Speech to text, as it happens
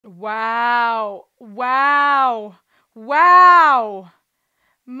Wow. Wow. Wow.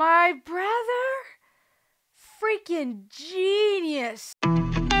 My brother? Freaking genius.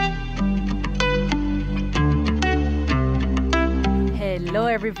 Hello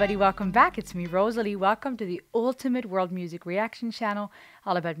everybody, welcome back. It's me, Rosalie. Welcome to the ultimate world music reaction channel,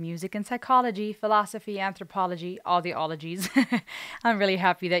 all about music and psychology, philosophy, anthropology, all the ologies. I'm really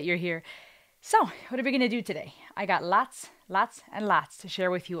happy that you're here. So, what are we going to do today? I got lots to share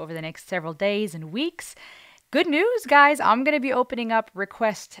with you over the next several days and weeks. Good news, guys. I'm going to be opening up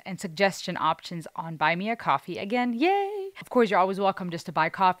request and suggestion options on Buy Me a Coffee again. Yay! Of course, you're always welcome just to buy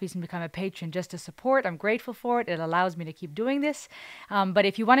coffees and become a patron just to support. I'm grateful for it. It allows me to keep doing this. But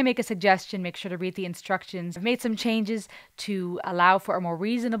if you want to make a suggestion, make sure to read the instructions. I've made some changes to allow for a more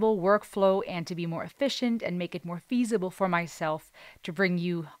reasonable workflow and to be more efficient and make it more feasible for myself to bring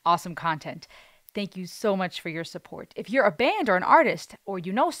you awesome content. Thank you so much for your support. If you're a band or an artist, or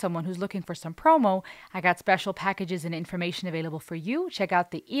you know someone who's looking for some promo, I got special packages and information available for you. Check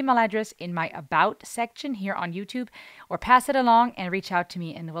out the email address in my About section here on YouTube, or pass it along and reach out to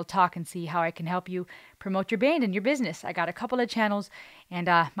me and we'll talk and see how I can help you promote your band and your business. I got a couple of channels and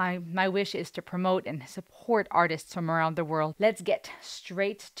my wish is to promote and support artists from around the world. Let's get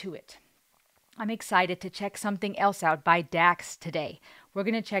straight to it. I'm excited to check something else out by Dax today. We're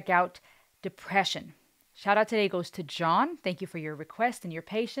going to check out Depression. Shout out today goes to John. Thank you for your request and your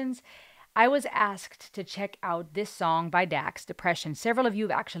patience. I was asked to check out this song by Dax, Depression. Several of you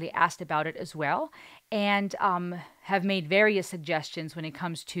have actually asked about it as well and have made various suggestions when it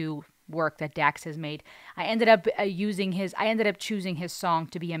comes to work that Dax has made. I ended up choosing his song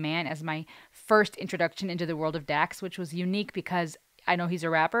To Be a Man as my first introduction into the world of Dax, which was unique because I know he's a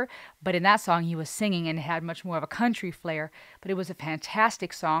rapper, but in that song he was singing and it had much more of a country flair. But it was a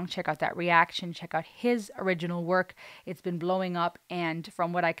fantastic song. Check out that reaction. Check out his original work. It's been blowing up, and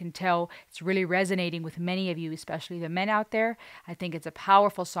from what I can tell, it's really resonating with many of you, especially the men out there. I think it's a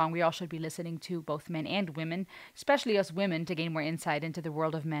powerful song we all should be listening to, both men and women, especially us women, to gain more insight into the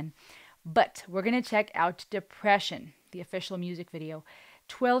world of men. But we're going to check out Depression, the official music video.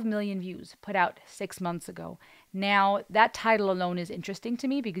 12 million views, put out 6 months ago. Now, that title alone is interesting to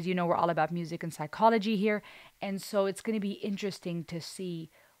me because you know we're all about music and psychology here. And so it's going to be interesting to see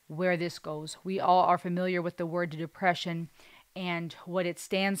where this goes. We all are familiar with the word depression and what it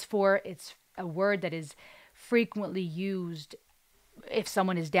stands for. It's a word that is frequently used if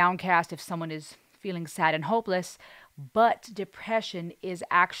someone is downcast, if someone is feeling sad and hopeless. But depression is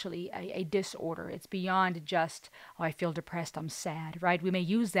actually a disorder. It's beyond just, oh, I feel depressed, I'm sad, right? We may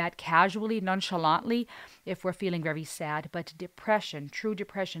use that casually, nonchalantly, if we're feeling very sad. But depression, true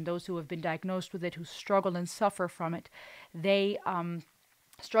depression, those who have been diagnosed with it, who struggle and suffer from it, they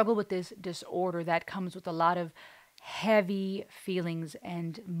struggle with this disorder that comes with a lot of heavy feelings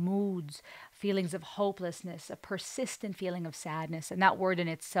and moods, feelings of hopelessness, a persistent feeling of sadness. And that word in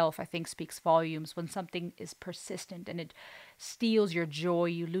itself, I think, speaks volumes. When something is persistent and it steals your joy,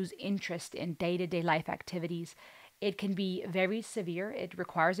 you lose interest in day-to-day life activities. It can be very severe. It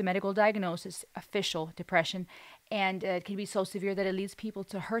requires a medical diagnosis, official depression, and it can be so severe that it leads people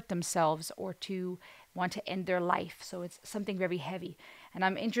to hurt themselves or to want to end their life. So it's something very heavy. And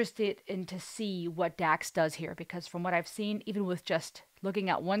I'm interested in to see what Dax does here, because from what I've seen, even with just looking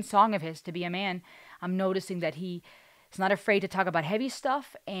at one song of his, To Be a Man, I'm noticing that he is not afraid to talk about heavy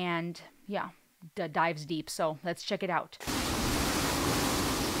stuff and, yeah, dives deep. So let's check it out.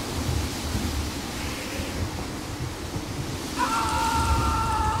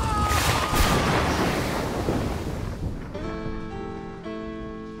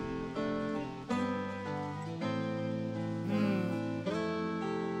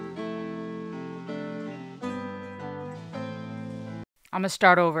 I'm going to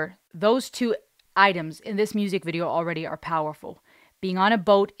start over. Those two items in this music video already are powerful. Being on a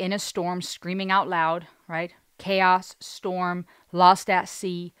boat in a storm, screaming out loud, right? Chaos, storm, lost at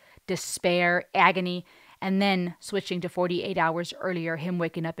sea, despair, agony, and then switching to 48 hours earlier, him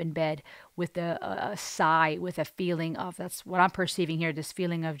waking up in bed with a sigh, with a feeling of, that's what I'm perceiving here, this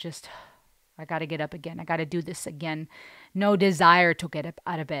feeling of just, I got to get up again. I got to do this again. No desire to get up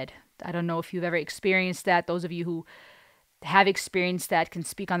out of bed. I don't know if you've ever experienced that. Those of you who have experienced that can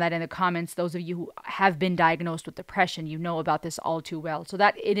speak on that in the comments. Those of you who have been diagnosed with depression, you know about this all too well. So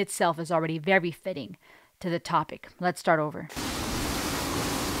that in itself is already very fitting to the topic. Let's start over.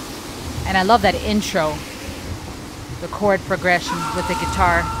 And I love that intro, the chord progression with the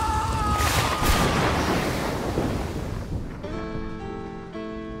guitar.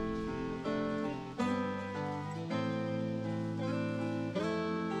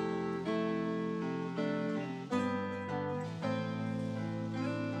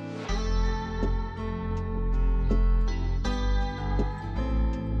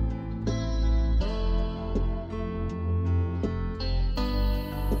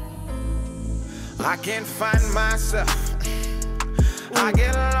 I can't find myself. I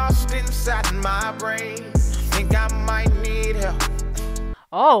get lost inside my brain. Think I might need help.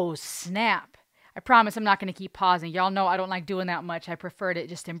 Oh, snap. I promise I'm not going to keep pausing. Y'all know I don't like doing that much. I prefer to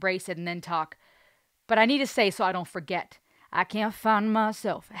just embrace it and then talk. But I need to say so I don't forget. I can't find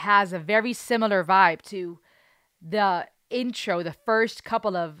myself. It has a very similar vibe to the intro, the first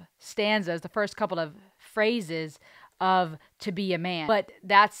couple of stanzas, the first couple of phrases of To Be a Man. But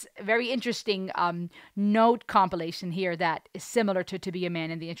that's a very interesting note compilation here that is similar to Be a Man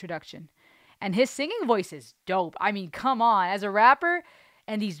in the introduction. And his singing voice is dope. I mean, come on. As a rapper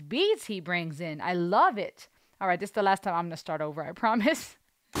and these beats he brings in, I love it. All right, this is the last time I'm going to start over, I promise.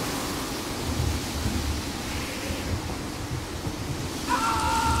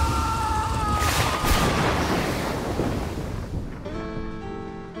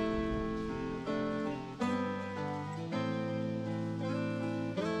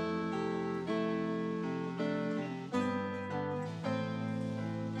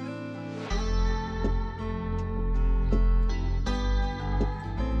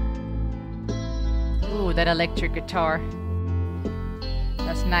 Ooh, that electric guitar.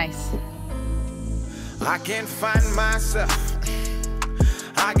 That's nice. I can't find myself.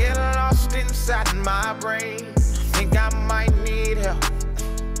 I get lost inside my brain. Think I might need help.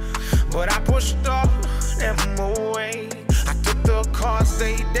 But I pushed all them away. I took the cards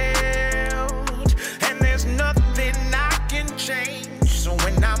they dealt. And there's nothing I can change. So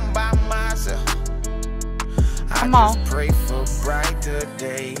when I'm by myself, I just pray for brighter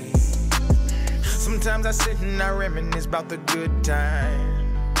days. Sometimes I sit and I reminisce about the good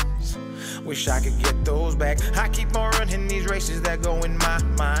times. Wish I could get those back. I keep on running these races that go in my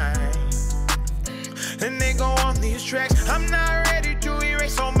mind. And they go on these tracks. I'm not ready to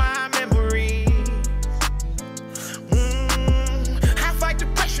erase all my memories. I fight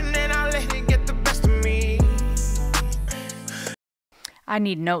depression and I let it get the best of me. I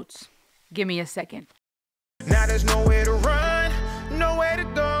need notes. Give me a second. Now there's nowhere to run, nowhere to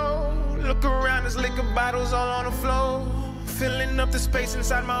go. Look around, there's liquor bottles all on the floor. Filling up the space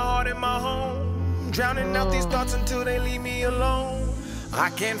inside my heart and my home. Drowning out these thoughts until they leave me alone.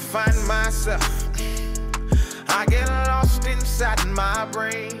 I can't find myself. I get lost inside my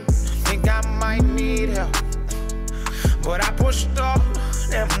brain. Think I might need help. But I pushed all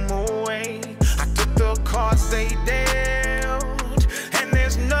them away. I took the cards they dealt. And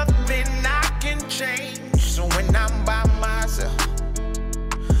there's nothing I can change. So when I'm by myself,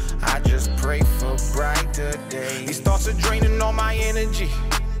 I just pray for brighter days. These thoughts are draining all my energy.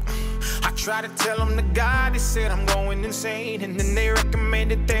 I try to tell them to God, they said I'm going insane. And then they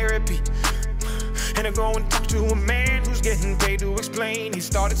recommended therapy. And I go and talk to a man who's getting paid to explain. He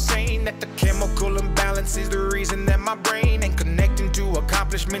started saying that the chemical imbalance is the reason that my brain ain't connecting to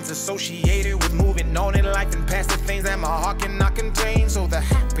accomplishments associated with moving on in life and past the things that my heart cannot contain. So the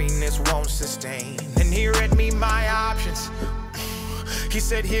happiness won't sustain. And he read me my options. He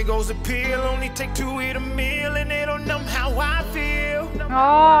said, here goes a pill, only take 2 eat a meal, and it'll numb how I feel.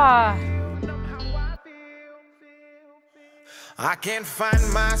 I can't find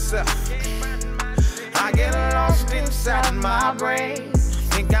myself. I get lost inside my brain.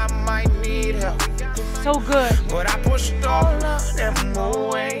 Think I might need help. So good. But I pushed all of them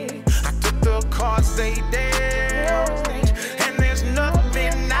away. I took the cards they dealt. And there's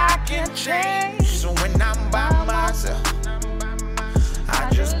nothing I can change. So when I'm by myself, I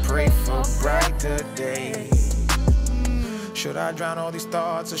just pray for brighter days. Should I drown all these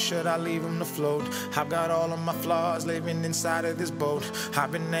thoughts or should I leave them to float? I've got all of my flaws living inside of this boat.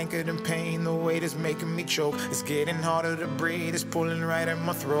 I've been anchored in pain, the weight is making me choke. It's getting harder to breathe, it's pulling right at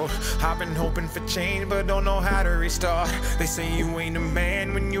my throat. I've been hoping for change but don't know how to restart. They say you ain't a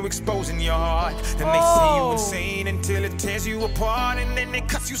man when you exposing your heart. Then they say you insane until it tears you apart. And then it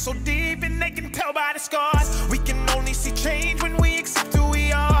cuts you so deep and they can tell by the scars. We can only see change when we accept who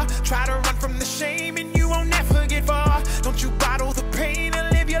we are. Try to run from the shame and you won't never get far. Don't you bottle the pain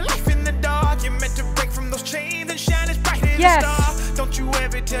and live your life in the dark. You're meant to break from those chains and shine as bright as a star. Don't you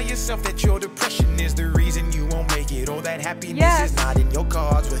ever tell yourself that your depression is the reason you won't make it, or that happiness is not in your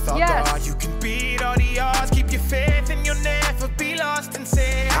cards. Without God, you can beat all the odds. Keep your faith and you'll never be lost and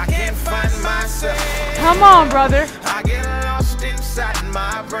say, I can't find myself. Come on, brother. I get lost inside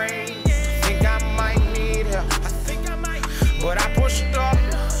my brain. Think I might need help. I think I might, but I pushed all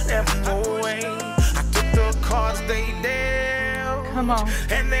them away. I took the cards they dealt. Come on.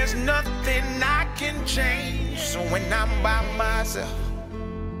 And there's nothing I can change. So when I'm by myself,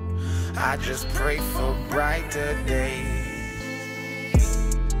 I just pray for brighter days.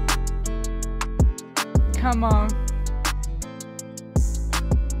 Come on.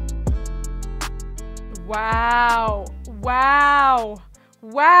 Wow. Wow.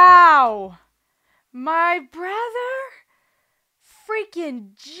 Wow. My brother?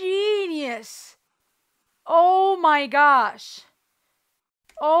 Freaking genius. Oh my gosh.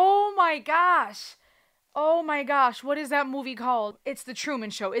 Oh my gosh. Oh my gosh. What is that movie called? It's The Truman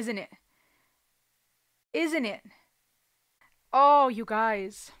Show, isn't it? Isn't it? Oh, you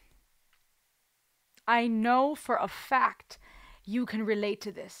guys. I know for a fact you can relate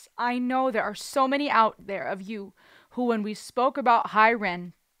to this. I know there are so many out there of you who, when we spoke about High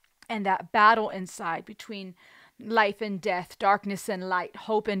Ren and that battle inside between life and death, darkness and light,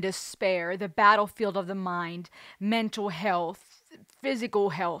 hope and despair, the battlefield of the mind, mental health,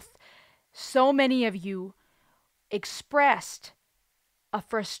 physical health, so many of you expressed a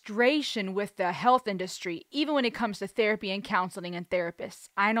frustration with the health industry, even when it comes to therapy and counseling and therapists.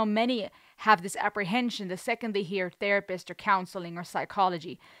 I know many have this apprehension the second they hear therapist or counseling or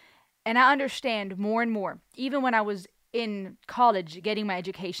psychology. And I understand more and more. Even when I was in college getting my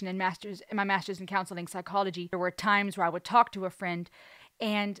education and my master's in counseling psychology, there were times where I would talk to a friend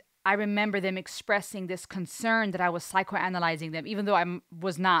and I remember them expressing this concern that I was psychoanalyzing them, even though I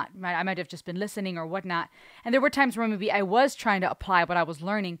was not. I might have just been listening or whatnot. And there were times where maybe I was trying to apply what I was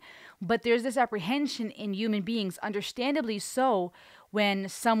learning. But there's this apprehension in human beings, understandably so, when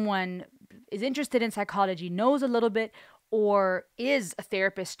someone is interested in psychology, knows a little bit, or is a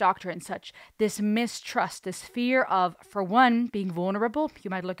therapist, doctor, and such, this mistrust, this fear of, for one, being vulnerable. You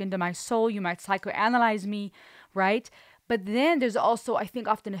might look into my soul, you might psychoanalyze me, right? But then there's also, I think,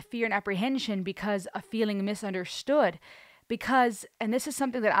 often a fear and apprehension because of feeling misunderstood. Because, and this is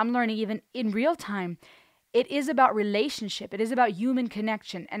something that I'm learning even in real time, it is about relationship. It is about human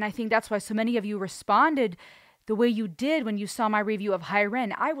connection. And I think that's why so many of you responded the way you did when you saw my review of High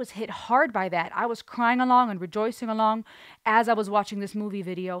Ren. I was hit hard by that. I was crying along and rejoicing along as I was watching this movie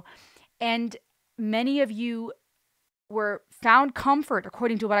video. And many of you found comfort,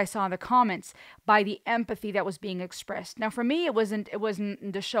 according to what I saw in the comments, by the empathy that was being expressed. Now, for me, it wasn't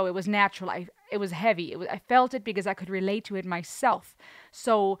the show. It was natural. It was heavy. I felt it because I could relate to it myself.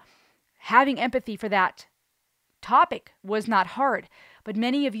 So having empathy for that topic was not hard. But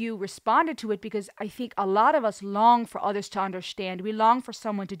many of you responded to it because I think a lot of us long for others to understand. We long for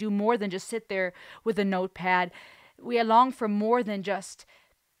someone to do more than just sit there with a notepad. We long for more than just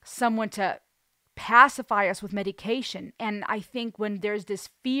someone to pacify us with medication. And I think when there's this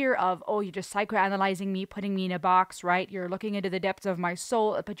fear of, oh, you're just psychoanalyzing me, putting me in a box, right? You're looking into the depths of my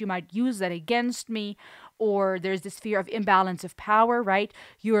soul, but you might use that against me. Or there's this fear of imbalance of power, right?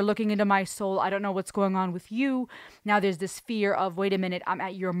 You are looking into my soul. I don't know what's going on with you. Now there's this fear of, wait a minute, I'm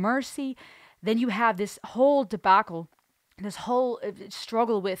at your mercy. Then you have this whole debacle, this whole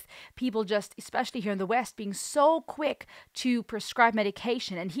struggle with people just, especially here in the West, being so quick to prescribe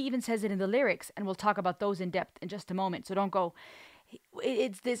medication. And he even says it in the lyrics, and we'll talk about those in depth in just a moment, so don't go.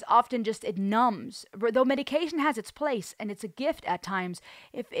 It's this often just, it numbs. Though medication has its place, and it's a gift at times,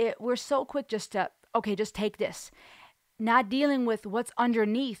 we're so quick just to, okay, just take this. Not dealing with what's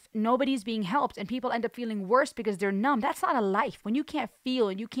underneath. Nobody's being helped, and people end up feeling worse because they're numb. That's not a life. When you can't feel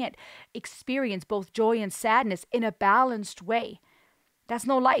and you can't experience both joy and sadness in a balanced way, that's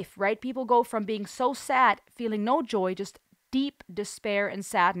no life, right? People go from being so sad, feeling no joy, just deep despair and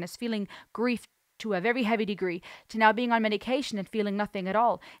sadness, feeling grief to a very heavy degree, to now being on medication and feeling nothing at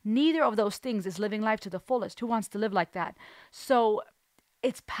all. Neither of those things is living life to the fullest. Who wants to live like that? So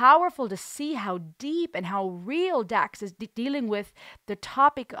it's powerful to see how deep and how real Dax is dealing with the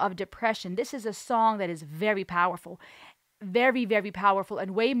topic of depression. This is a song that is very powerful, very, very powerful,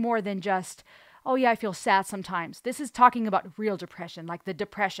 and way more than just, oh yeah, I feel sad sometimes. This is talking about real depression, like the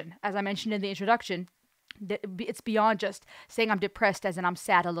depression. As I mentioned in the introduction, it's beyond just saying I'm depressed as in I'm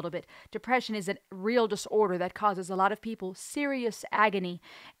sad a little bit. Depression is a real disorder that causes a lot of people serious agony.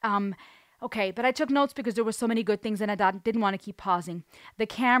 Okay, but I took notes because there were so many good things and I didn't want to keep pausing. The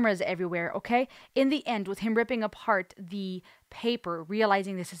cameras everywhere, okay? In the end, with him ripping apart the paper,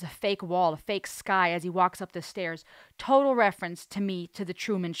 realizing this is a fake wall, a fake sky as he walks up the stairs. Total reference to me to The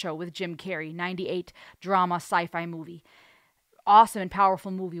Truman Show with Jim Carrey, 98 drama sci-fi movie. Awesome and powerful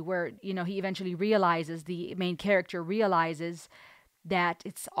movie where, he eventually realizes, the main character realizes that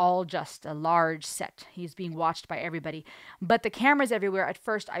it's all just a large set. He's being watched by everybody. But the cameras everywhere, at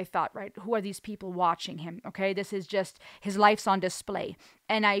first I thought, right, who are these people watching him? Okay, this is just, his life's on display.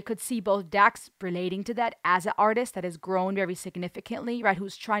 And I could see both Dax relating to that as an artist that has grown very significantly, right,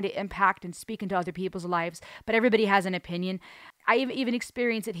 who's trying to impact and speak into other people's lives. But everybody has an opinion. I even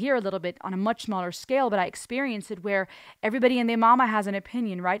experience it here a little bit on a much smaller scale, but I experience it where everybody and their mama has an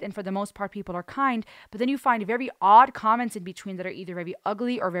opinion, right? And for the most part, people are kind. But then you find very odd comments in between that are either very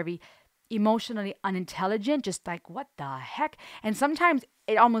ugly or very emotionally unintelligent, just like, what the heck? And sometimes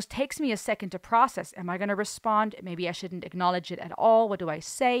it almost takes me a second to process. Am I going to respond? Maybe I shouldn't acknowledge it at all. What do I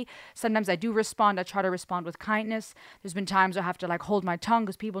say? Sometimes I do respond. I try to respond with kindness. There's been times I have to like hold my tongue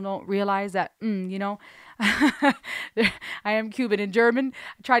because people don't realize that, I am Cuban and German.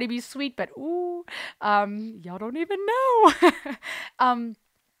 I try to be sweet, but y'all don't even know.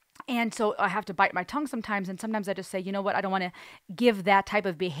 And so I have to bite my tongue sometimes, and sometimes I just say, you know what, I don't want to give that type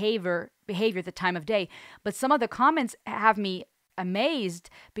of behavior at the time of day. But some of the comments have me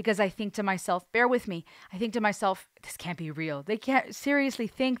amazed because I think to myself, bear with me. I think to myself, this can't be real. They can't seriously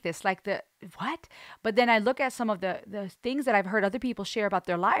think this, like what? But then I look at some of the things that I've heard other people share about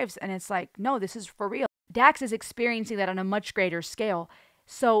their lives, and it's like, no, this is for real. Dax is experiencing that on a much greater scale.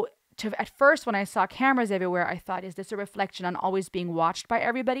 So at first, when I saw cameras everywhere, I thought, is this a reflection on always being watched by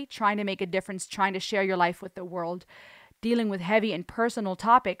everybody, trying to make a difference, trying to share your life with the world, dealing with heavy and personal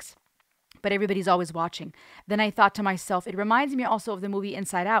topics, but everybody's always watching? Then I thought to myself, it reminds me also of the movie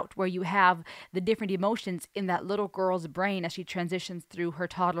Inside Out, where you have the different emotions in that little girl's brain as she transitions through her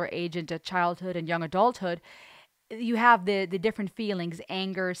toddler age into childhood and young adulthood. You have the different feelings,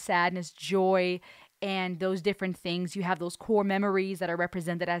 anger, sadness, joy, and those different things. You have those core memories that are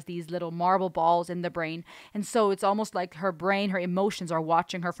represented as these little marble balls in the brain. And so it's almost like her brain, her emotions are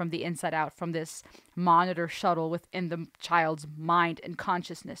watching her from the inside out, from this monitor shuttle within the child's mind and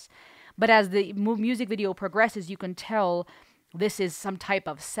consciousness. But as the music video progresses, you can tell this is some type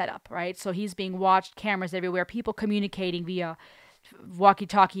of setup, right? So he's being watched, cameras everywhere, people communicating via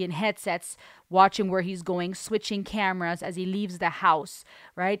walkie-talkie and headsets, watching where he's going, switching cameras as he leaves the house,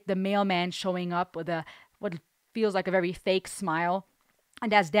 right? The mailman showing up with what feels like a very fake smile.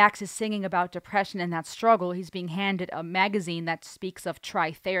 And as Dax is singing about depression and that struggle, he's being handed a magazine that speaks of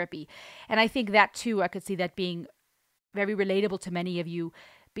try therapy. And I think that too, I could see that being very relatable to many of you,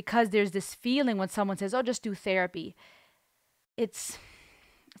 because there's this feeling when someone says, oh, just do therapy.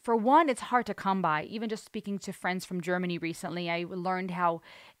 For one, it's hard to come by. Even just speaking to friends from Germany recently, I learned how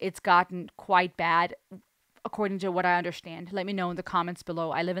it's gotten quite bad, according to what I understand. Let me know in the comments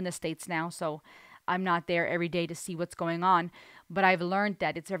below. I live in the States now, so I'm not there every day to see what's going on. But I've learned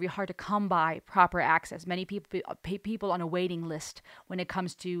that it's very hard to come by proper access. Many people on a waiting list when it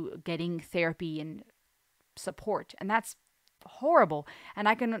comes to getting therapy and support. And that's horrible. And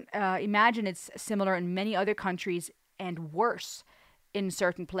I can imagine it's similar in many other countries and worse in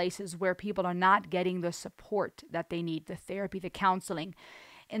certain places where people are not getting the support that they need, the therapy, the counseling.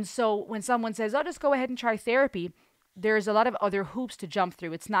 And so when someone says, oh, just go ahead and try therapy, there's a lot of other hoops to jump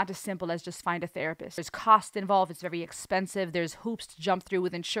through. It's not as simple as just find a therapist. There's cost involved. It's very expensive. There's hoops to jump through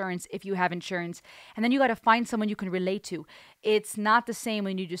with insurance if you have insurance. And then you got to find someone you can relate to. It's not the same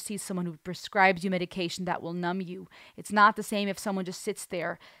when you just see someone who prescribes you medication that will numb you. It's not the same if someone just sits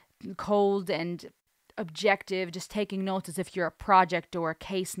there cold and objective, just taking notes as if you're a project or a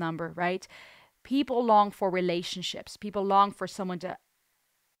case number, right? People long for relationships. People long for someone to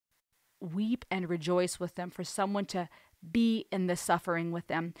weep and rejoice with them, for someone to be in the suffering with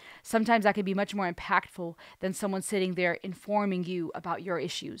them. Sometimes that can be much more impactful than someone sitting there informing you about your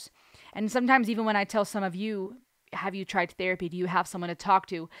issues. And sometimes even when I tell some of you, have you tried therapy? Do you have someone to talk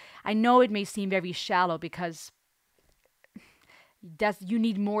to? I know it may seem very shallow because you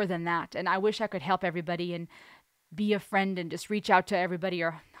need more than that. And I wish I could help everybody and be a friend and just reach out to everybody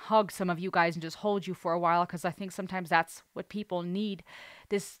or hug some of you guys and just hold you for a while, because I think sometimes that's what people need,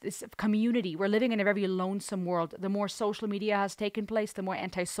 this community. We're living in a very lonesome world. The more social media has taken place, the more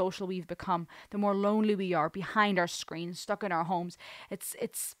antisocial we've become, the more lonely we are behind our screens, stuck in our homes.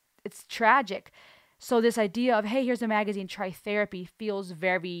 It's tragic. So this idea of, hey, here's a magazine, try therapy, feels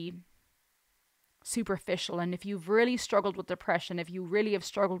very superficial. And if you've really struggled with depression, if you really have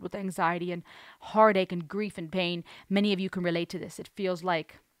struggled with anxiety and heartache and grief and pain, many of you can relate to this. It feels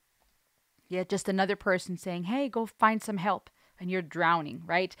like, just another person saying, hey, go find some help. And you're drowning,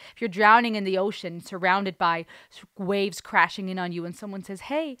 right? If you're drowning in the ocean, surrounded by waves crashing in on you, and someone says,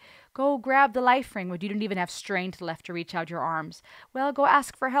 hey, go grab the life ring, but you don't even have strength left to reach out your arms. Well, go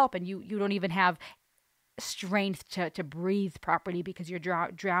ask for help, and you don't even have strength to breathe properly because you're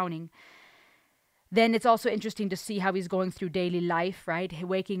drowning. Then it's also interesting to see how he's going through daily life, right?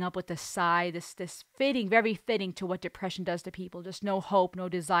 Waking up with a sigh, this fitting, very fitting to what depression does to people. Just no hope, no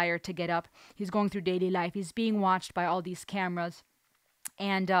desire to get up. He's going through daily life. He's being watched by all these cameras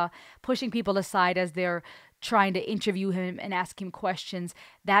and pushing people aside as they're trying to interview him and ask him questions.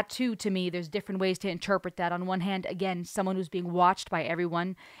 That too, to me, there's different ways to interpret that. On one hand, again, someone who's being watched by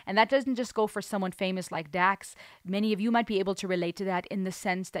everyone. And that doesn't just go for someone famous like Dax. Many of you might be able to relate to that in the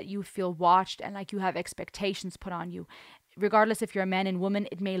sense that you feel watched and like you have expectations put on you. regardless if you're a man and woman,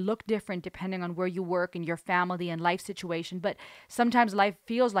 it may look different depending on where you work and your family and life situation. But sometimes life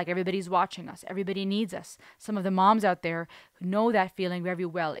feels like everybody's watching us. Everybody needs us. Some of the moms out there know that feeling very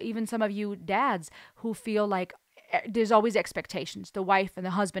well. Even some of you dads who feel like there's always expectations. The wife and the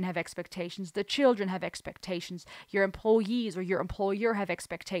husband have expectations. The children have expectations. Your employees or your employer have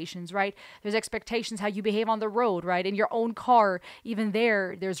expectations, right? There's expectations how you behave on the road, right? In your own car, even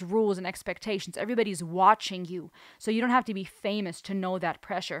there's rules and expectations. Everybody's watching you. So you don't have to be famous to know that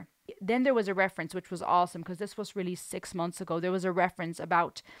pressure. Then there was a reference, which was awesome because this was released 6 months ago. There was a reference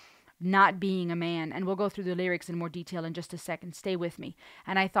about not being a man, and we'll go through the lyrics in more detail in just a second. Stay with me.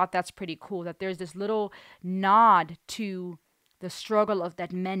 And I thought that's pretty cool that there's this little nod to the struggle of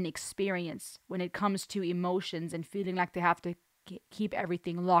that men experience when it comes to emotions and feeling like they have to keep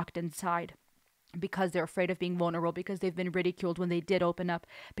everything locked inside because they're afraid of being vulnerable, because they've been ridiculed when they did open up,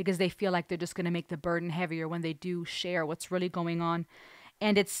 because they feel like they're just going to make the burden heavier when they do share what's really going on.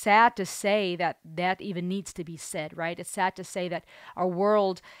 And it's sad to say that even needs to be said, right? It's sad to say that our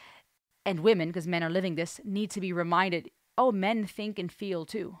world and women, because men are living this, need to be reminded, oh, men think and feel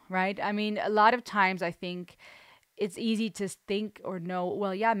too, right? I mean, a lot of times I think it's easy to think or know,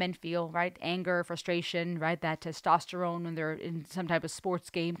 well, yeah, men feel, right? Anger, frustration, right? That testosterone when they're in some type of sports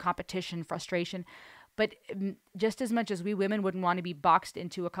game, competition, frustration. But just as much as we women wouldn't want to be boxed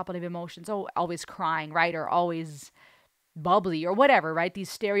into a couple of emotions, oh, always crying, right? Or always bubbly or whatever, right? These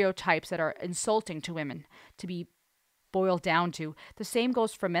stereotypes that are insulting to women to be boiled down to. The same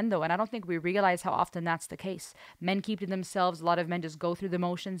goes for men though, and I don't think we realize how often that's the case. Men keep to themselves. A lot of men just go through the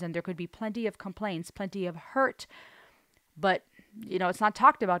motions, and there could be plenty of complaints, plenty of hurt, but it's not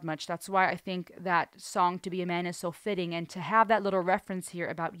talked about much. That's why I think that song To Be a Man is so fitting, and to have that little reference here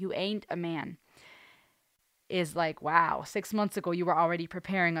about you ain't a man is like, wow, 6 months ago you were already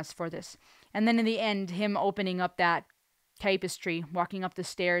preparing us for this. And then in the end, him opening up that tapestry, walking up the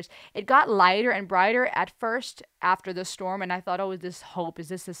stairs. It got lighter and brighter at first after the storm, and I thought, oh, is this hope? Is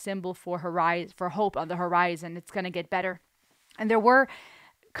this a symbol for hope on the horizon? It's going to get better. And there were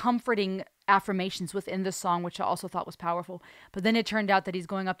comforting affirmations within the song, which I also thought was powerful. But then it turned out that he's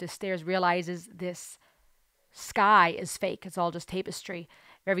going up the stairs, realizes this sky is fake. It's all just tapestry.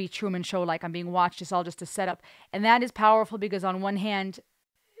 Very Truman Show, like I'm being watched. It's all just a setup. And that is powerful because on one hand,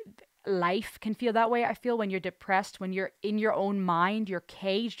 life can feel that way. I feel when you're depressed, when you're in your own mind, you're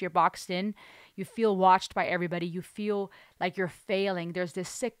caged, you're boxed in, you feel watched by everybody, you feel like you're failing. There's this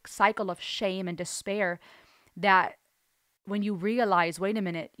sick cycle of shame and despair that when you realize, wait a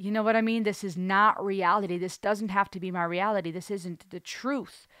minute, you know what I mean? This is not reality. This doesn't have to be my reality. This isn't the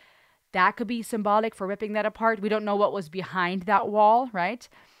truth. That could be symbolic for ripping that apart. We don't know what was behind that wall, right?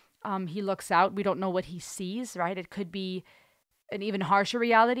 He looks out. We don't know what he sees, right? It could be an even harsher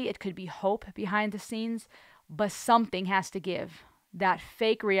reality. It could be hope behind the scenes, but something has to give. That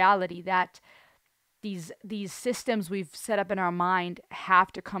fake reality, that these systems we've set up in our mind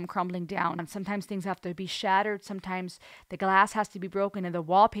have to come crumbling down. And sometimes things have to be shattered. Sometimes the glass has to be broken and the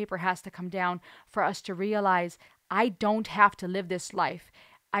wallpaper has to come down for us to realize I don't have to live this life.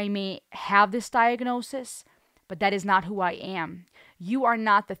 I may have this diagnosis, but that is not who I am. You are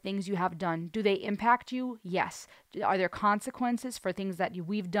not the things you have done. Do they impact you? Yes. Are there consequences for things that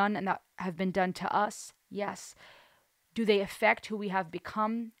we've done and that have been done to us? Yes. Do they affect who we have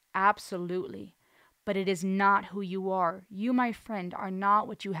become? Absolutely. But it is not who you are. You, my friend, are not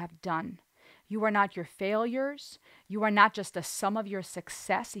what you have done. You are not your failures. You are not just the sum of your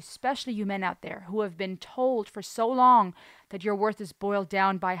success, especially you men out there who have been told for so long that your worth is boiled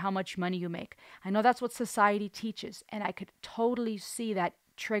down by how much money you make. I know that's what society teaches, and I could totally see that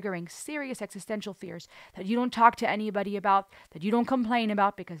triggering serious existential fears that you don't talk to anybody about, that you don't complain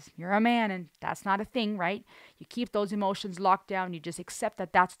about because you're a man and that's not a thing, right? You keep those emotions locked down. You just accept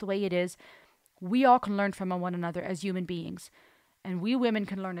that that's the way it is. We all can learn from one another as human beings, and we women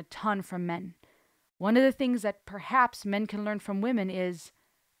can learn a ton from men. One of the things that perhaps men can learn from women is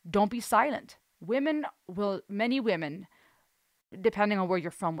don't be silent. Many women, depending on where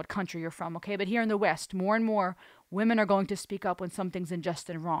you're from, what country you're from, okay? But here in the West, more and more women are going to speak up when something's unjust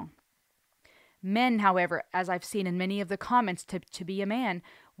and wrong. Men, however, as I've seen in many of the comments, to be a man,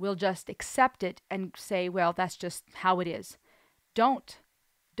 will just accept it and say, well, that's just how it is. Don't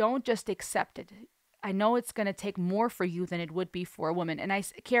just accept it. I know it's going to take more for you than it would be for a woman. And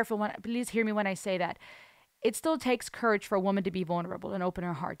please hear me when I say that. It still takes courage for a woman to be vulnerable and open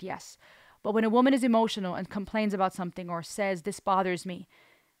her heart, yes. But when a woman is emotional and complains about something or says, this bothers me,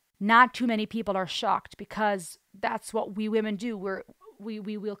 not too many people are shocked because that's what we women do.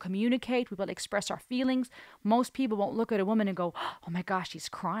 we will communicate, we will express our feelings. Most people won't look at a woman and go, oh my gosh, she's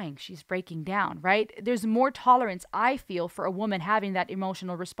crying, she's breaking down, right? There's more tolerance, I feel, for a woman having that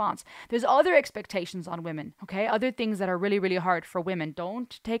emotional response. There's other expectations on women, okay? Other things that are really, really hard for women.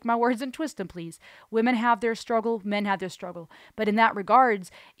 Don't take my words and twist them, please. Women have their struggle, men have their struggle. But in that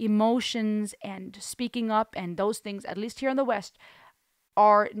regards, emotions and speaking up and those things, at least here in the West,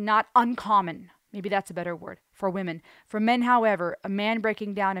 are not uncommon. Maybe that's a better word for women. For men, however, a man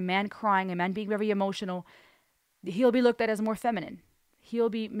breaking down, a man crying, a man being very emotional, he'll be looked at as more feminine. He'll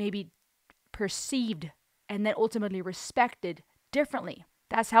be maybe perceived and then ultimately respected differently.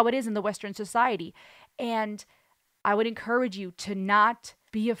 That's how it is in the Western society. And I would encourage you to not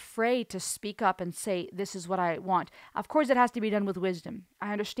be afraid to speak up and say, this is what I want. Of course, it has to be done with wisdom.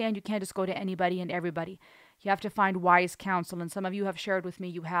 I understand you can't just go to anybody and everybody. You have to find wise counsel. And some of you have shared with me,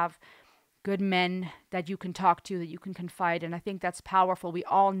 you have good men that you can talk to, that you can confide in. I think that's powerful. We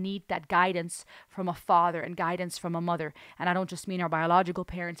all need that guidance from a father and guidance from a mother. And I don't just mean our biological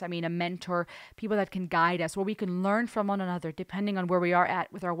parents. I mean a mentor, people that can guide us, where we can learn from one another depending on where we are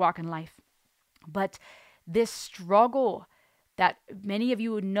at with our walk in life. But this struggle that many of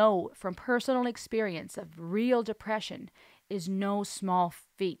you would know from personal experience of real depression is no small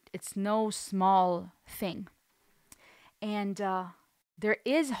feat. It's no small thing. And there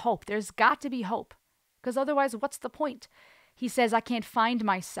is hope. There's got to be hope. Because otherwise, what's the point? He says, I can't find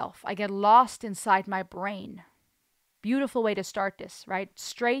myself. I get lost inside my brain. Beautiful way to start this, right?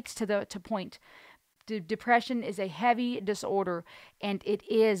 Straight to point. Depression is a heavy disorder, and it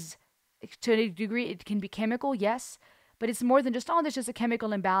is, to a degree, it can be chemical, yes, but it's more than just, oh, there's just a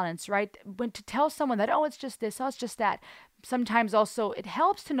chemical imbalance, right? When to tell someone that, oh, it's just this, oh, it's just that, sometimes also it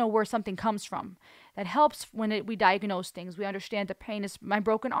helps to know where something comes from. That helps when we diagnose things. We understand the pain is my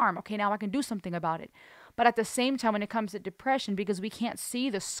broken arm. Okay, now I can do something about it. But at the same time, when it comes to depression, because we can't see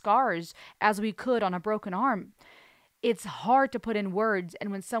the scars as we could on a broken arm, it's hard to put in words.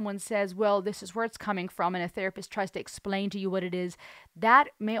 And when someone says, well, this is where it's coming from, and a therapist tries to explain to you what it is, that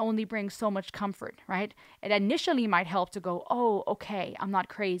may only bring so much comfort, right? It initially might help to go, oh, okay, I'm not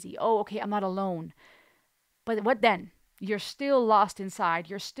crazy. Oh, okay, I'm not alone. But what then? You're still lost inside.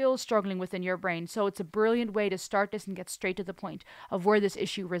 You're still struggling within your brain. So it's a brilliant way to start this and get straight to the point of where this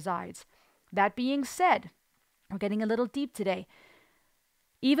issue resides. That being said, we're getting a little deep today.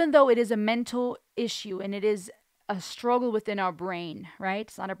 Even though it is a mental issue and it is a struggle within our brain, right?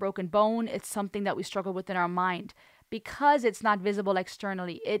 It's not a broken bone. It's something that we struggle with in our mind. Because it's not visible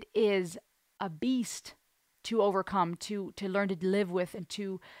externally, it is a beast to overcome, to learn to live with and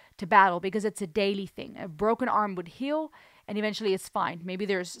to battle, because it's a daily thing. A broken arm would heal and eventually it's fine. Maybe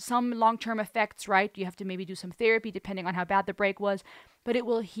there's some long-term effects, right? You have to maybe do some therapy depending on how bad the break was, but it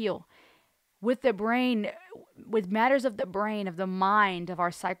will heal. With the brain, with matters of the brain, of the mind, of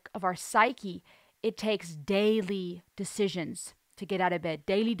our psyche, it takes daily decisions to get out of bed,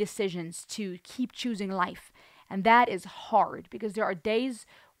 daily decisions to keep choosing life. And that is hard because there are days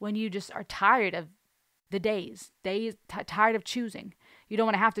when you just are tired of the days, tired of choosing. You don't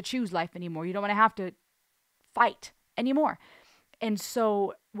want to have to choose life anymore. You don't want to have to fight anymore. And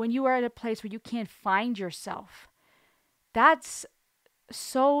so when you are at a place where you can't find yourself, that's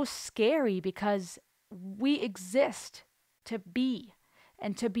so scary because we exist to be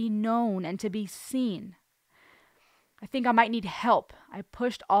and to be known and to be seen. I think I might need help. I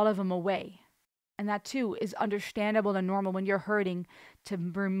pushed all of them away. And that too is understandable and normal when you're hurting, to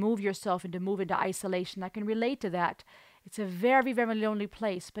remove yourself and to move into isolation. I can relate to that. It's a very, very lonely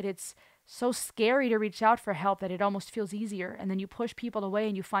place, but it's so scary to reach out for help that it almost feels easier. And then you push people away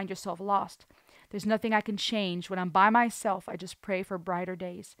and you find yourself lost. There's nothing I can change. When I'm by myself, I just pray for brighter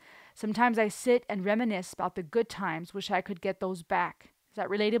days. Sometimes I sit and reminisce about the good times, wish I could get those back. Is that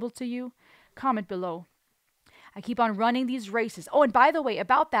relatable to you? Comment below. I keep on running these races. Oh, and by the way,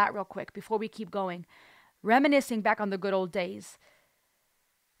 about that real quick, before we keep going, reminiscing back on the good old days.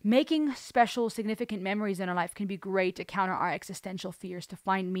 Making special, significant memories in our life can be great to counter our existential fears, to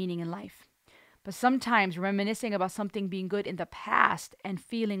find meaning in life. But sometimes reminiscing about something being good in the past and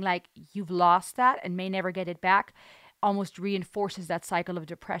feeling like you've lost that and may never get it back almost reinforces that cycle of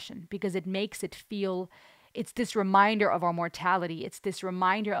depression, because it makes it feel, it's this reminder of our mortality. It's this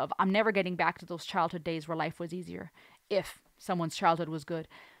reminder of, I'm never getting back to those childhood days where life was easier, if someone's childhood was good.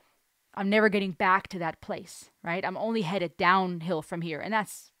 I'm never getting back to that place, right? I'm only headed downhill from here. And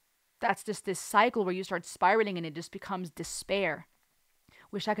that's just this cycle where you start spiraling and it just becomes despair.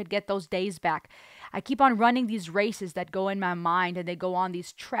 Wish I could get those days back. I keep on running these races that go in my mind, and they go on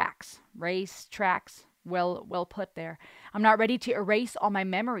these tracks. Race, tracks, well put there. I'm not ready to erase all my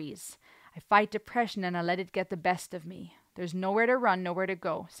memories. I fight depression and I let it get the best of me. There's nowhere to run, nowhere to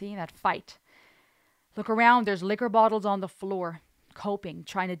go. See, that fight. Look around, there's liquor bottles on the floor, coping,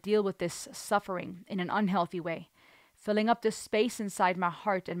 trying to deal with this suffering in an unhealthy way, filling up the space inside my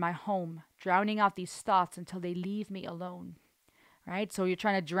heart and my home, drowning out these thoughts until they leave me alone. Right? So you're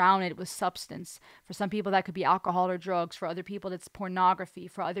trying to drown it with substance. For some people, that could be alcohol or drugs. For other people, it's pornography.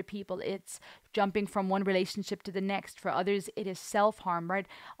 For other people, it's jumping from one relationship to the next. For others, it is self-harm, right?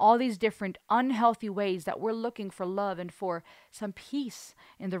 All these different unhealthy ways that we're looking for love and for some peace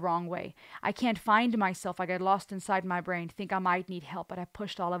in the wrong way. I can't find myself. I get lost inside my brain, think I might need help, but I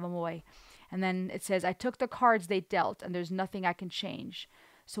pushed all of them away. And then it says, I took the cards they dealt, and there's nothing I can change.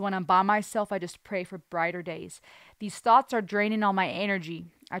 So when I'm by myself, I just pray for brighter days. These thoughts are draining all my energy.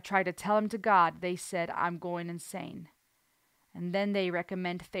 I try to tell them to God. They said, I'm going insane. And then they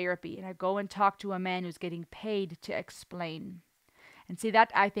recommend therapy. And I go and talk to a man who's getting paid to explain. And see,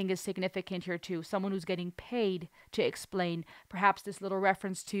 that I think is significant here too. Someone who's getting paid to explain. Perhaps this little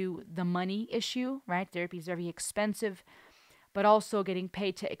reference to the money issue, right? Therapy is very expensive. But also getting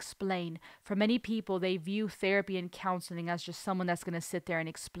paid to explain. For many people, they view therapy and counseling as just someone that's going to sit there and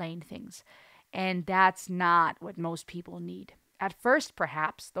explain things. And that's not what most people need. At first,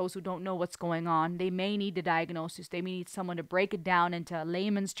 perhaps, those who don't know what's going on, they may need the diagnosis. They may need someone to break it down into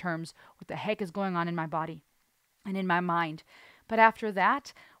layman's terms. What the heck is going on in my body and in my mind? But after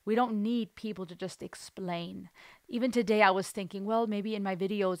that, we don't need people to just explain. Even today, I was thinking, well, maybe in my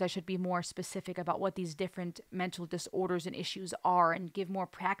videos, I should be more specific about what these different mental disorders and issues are and give more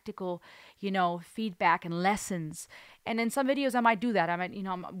practical, feedback and lessons. And in some videos, I might do that.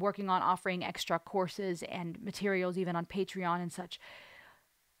 I'm working on offering extra courses and materials, even on Patreon and such.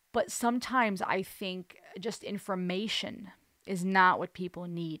 But sometimes I think just information is not what people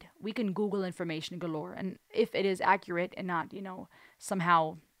need. We can Google information galore. And if it is accurate and not,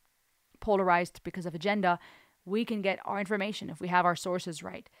 somehow polarized because of agenda, we can get our information if we have our sources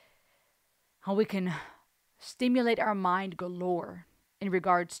right. How we can stimulate our mind galore in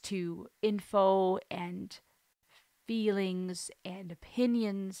regards to info and feelings and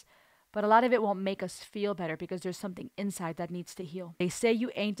opinions. But a lot of it won't make us feel better because there's something inside that needs to heal. They say you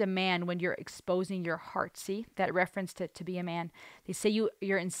ain't a man when you're exposing your heart. See that reference to be a man. They say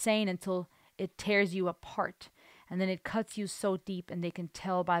you're insane until it tears you apart. And then it cuts you so deep and they can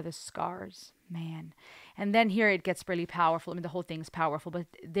tell by the scars. Man. And then here it gets really powerful. The whole thing's powerful, but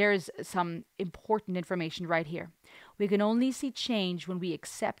there's some important information right here. We can only see change when we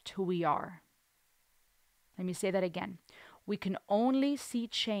accept who we are. Let me say that again. We can only see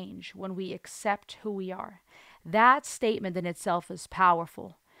change when we accept who we are. That statement in itself is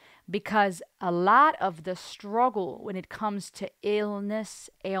powerful because a lot of the struggle when it comes to illness,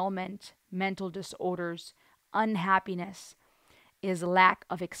 ailment, mental disorders, unhappiness is lack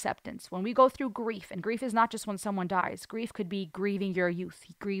of acceptance. When we go through grief, and grief is not just when someone dies. Grief could be grieving your youth,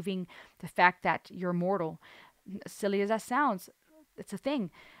 grieving the fact that you're mortal. Silly as that sounds, it's a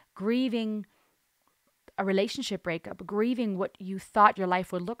thing. Grieving a relationship breakup, grieving what you thought your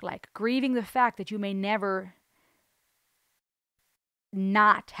life would look like, grieving the fact that you may never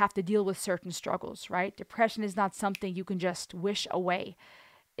not have to deal with certain struggles, right? Depression is not something you can just wish away.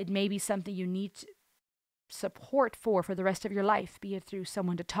 It may be something you need support for the rest of your life, be it through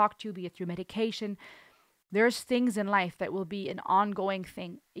someone to talk to, be it through medication. There's things in life that will be an ongoing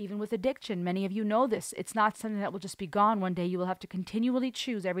thing, even with addiction. Many of you know this. It's not something that will just be gone one day. You will have to continually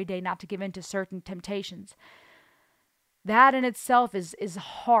choose every day not to give in to certain temptations. That in itself is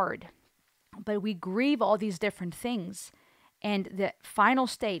hard, but we grieve all these different things. And the final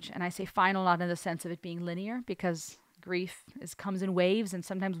stage, and I say final not in the sense of it being linear, because grief comes in waves and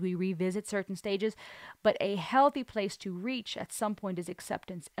sometimes we revisit certain stages, but a healthy place to reach at some point is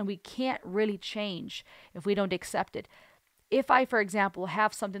acceptance. And we can't really change if we don't accept it. If I, for example,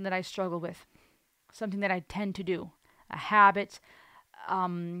 have something that I struggle with, something that I tend to do, a habit, let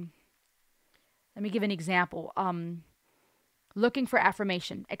me give an example. Looking for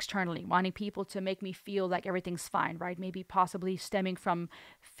affirmation externally, wanting people to make me feel like everything's fine, right? Maybe possibly stemming from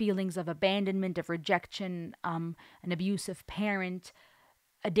feelings of abandonment, of rejection, an abusive parent,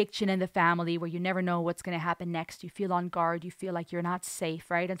 addiction in the family where you never know what's going to happen next. You feel on guard. You feel like you're not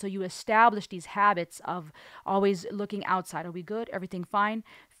safe, right? And so you establish these habits of always looking outside. Are we good? Everything fine?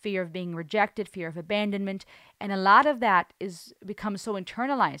 Fear of being rejected, fear of abandonment. And a lot of that becomes so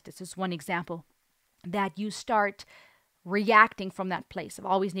internalized. This is one example that you start reacting from that place of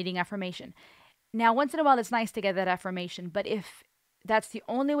always needing affirmation. Now, once in a while, it's nice to get that affirmation, but if that's the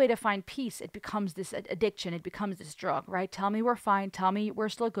only way to find peace, it becomes this addiction. It becomes this drug, right? Tell me we're fine. Tell me we're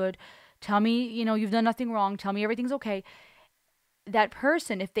still good. Tell me, you've done nothing wrong. Tell me everything's okay. That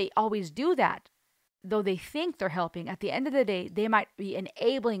person, if they always do that, though they think they're helping, at the end of the day, they might be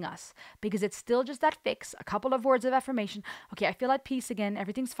enabling us, because it's still just that fix, a couple of words of affirmation. Okay, I feel at peace again.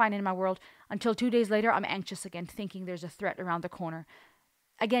 Everything's fine in my world. Until 2 days later, I'm anxious again, thinking there's a threat around the corner.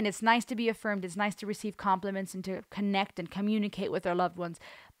 Again, it's nice to be affirmed. It's nice to receive compliments and to connect and communicate with our loved ones.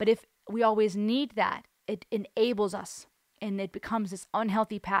 But if we always need that, it enables us and it becomes this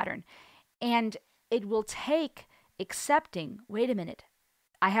unhealthy pattern. And it will take accepting, wait a minute,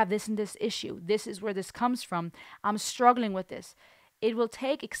 I have this and this issue. This is where this comes from. I'm struggling with this. It will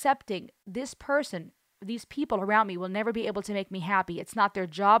take accepting this person, these people around me will never be able to make me happy. It's not their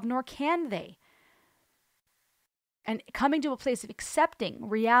job, nor can they. And coming to a place of accepting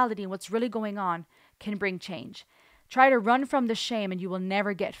reality and what's really going on can bring change. Try to run from the shame and you will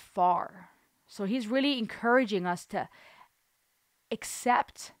never get far. So he's really encouraging us to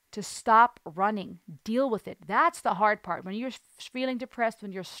accept, to stop running, deal with it. That's the hard part. When you're feeling depressed,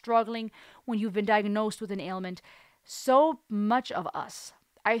 when you're struggling, when you've been diagnosed with an ailment, so much of us,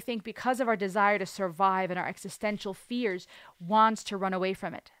 I think because of our desire to survive and our existential fears, wants to run away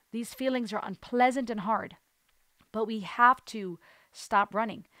from it. These feelings are unpleasant and hard, but we have to stop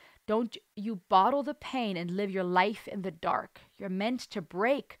running. Don't you bottle the pain and live your life in the dark. You're meant to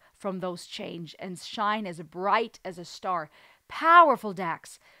break from those chains and shine as bright as a star. Powerful,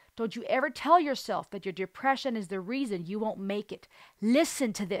 Dax. Don't you ever tell yourself that your depression is the reason you won't make it.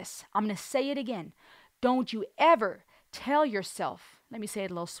 Listen to this. I'm going to say it again. Don't you ever tell yourself, let me say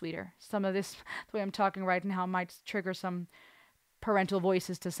it a little sweeter. Some of this, the way I'm talking right now, might trigger some parental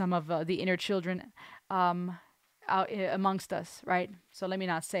voices to some of the inner children out amongst us, right? So let me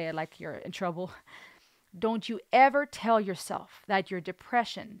not say it like you're in trouble. Don't you ever tell yourself that your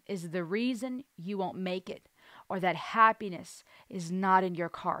depression is the reason you won't make it, or that happiness is not in your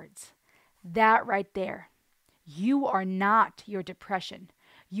cards. That right there. You are not your depression.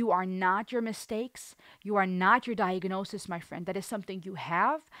 You are not your mistakes. You are not your diagnosis, my friend. That is something you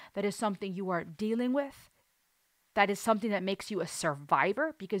have. That is something you are dealing with. That is something that makes you a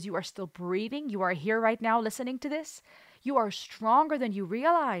survivor because you are still breathing. You are here right now listening to this. You are stronger than you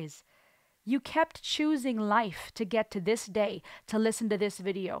realize. You kept choosing life to get to this day, to listen to this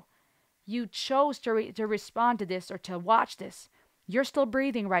video. You chose to respond to this or to watch this. You're still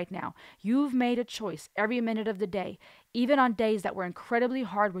breathing right now. You've made a choice every minute of the day, even on days that were incredibly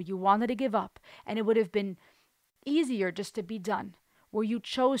hard where you wanted to give up and it would have been easier just to be done, where you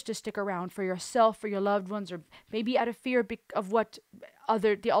chose to stick around for yourself, for your loved ones, or maybe out of fear of what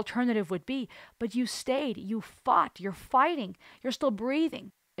the alternative would be. But you stayed, you fought, you're fighting, you're still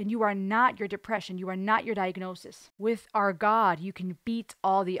breathing. And you are not your depression. You are not your diagnosis. With our God, you can beat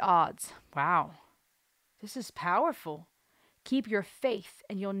all the odds. Wow. This is powerful. Keep your faith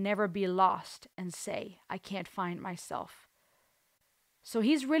and you'll never be lost and say, I can't find myself. So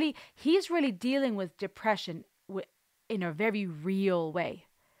he's really dealing with depression in a very real way.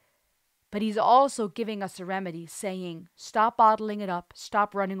 But he's also giving us a remedy, saying, stop bottling it up,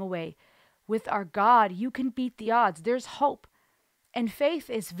 stop running away. With our God, you can beat the odds. There's hope. And faith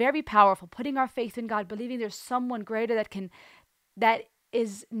is very powerful. Putting our faith in God, believing there's someone greater that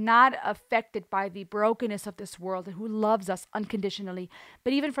is not affected by the brokenness of this world and who loves us unconditionally.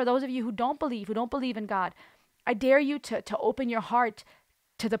 But even for those of you who don't believe in God, I dare you to open your heart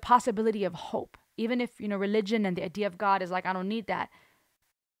to the possibility of hope. Even if, religion and the idea of God is like, I don't need that.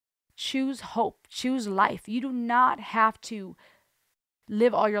 Choose hope. Choose life. You do not have to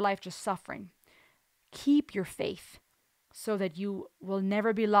live all your life just suffering. Keep your faith so that you will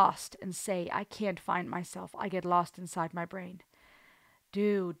never be lost and say, I can't find myself. I get lost inside my brain.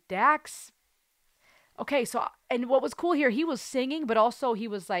 Dude, Dax. Okay, so, and what was cool here, he was singing, but also it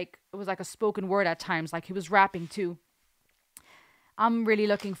was like a spoken word at times, like he was rapping too. I'm really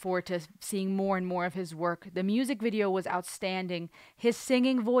looking forward to seeing more and more of his work. The music video was outstanding. His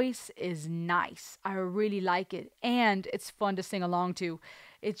singing voice is nice. I really like it. And it's fun to sing along to.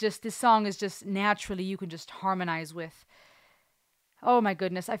 This song is just naturally, you can just harmonize with. Oh my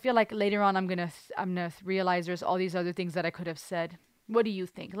goodness. I feel like later on I'm gonna realize there's all these other things that I could have said. What do you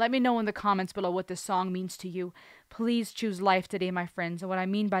think? Let me know in the comments below what this song means to you. Please choose life today, my friends. And what I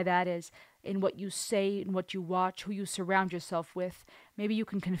mean by that is in what you say, in what you watch, who you surround yourself with. Maybe you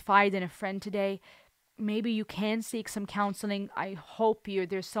can confide in a friend today. Maybe you can seek some counseling. I hope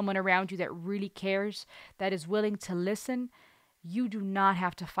there's someone around you that really cares, that is willing to listen. You do not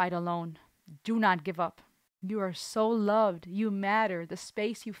have to fight alone. Do not give up. You are so loved. You matter. The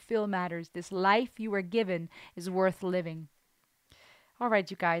space you fill matters. This life you are given is worth living. All right,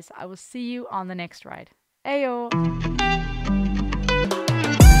 you guys. I will see you on the next ride. Ayo!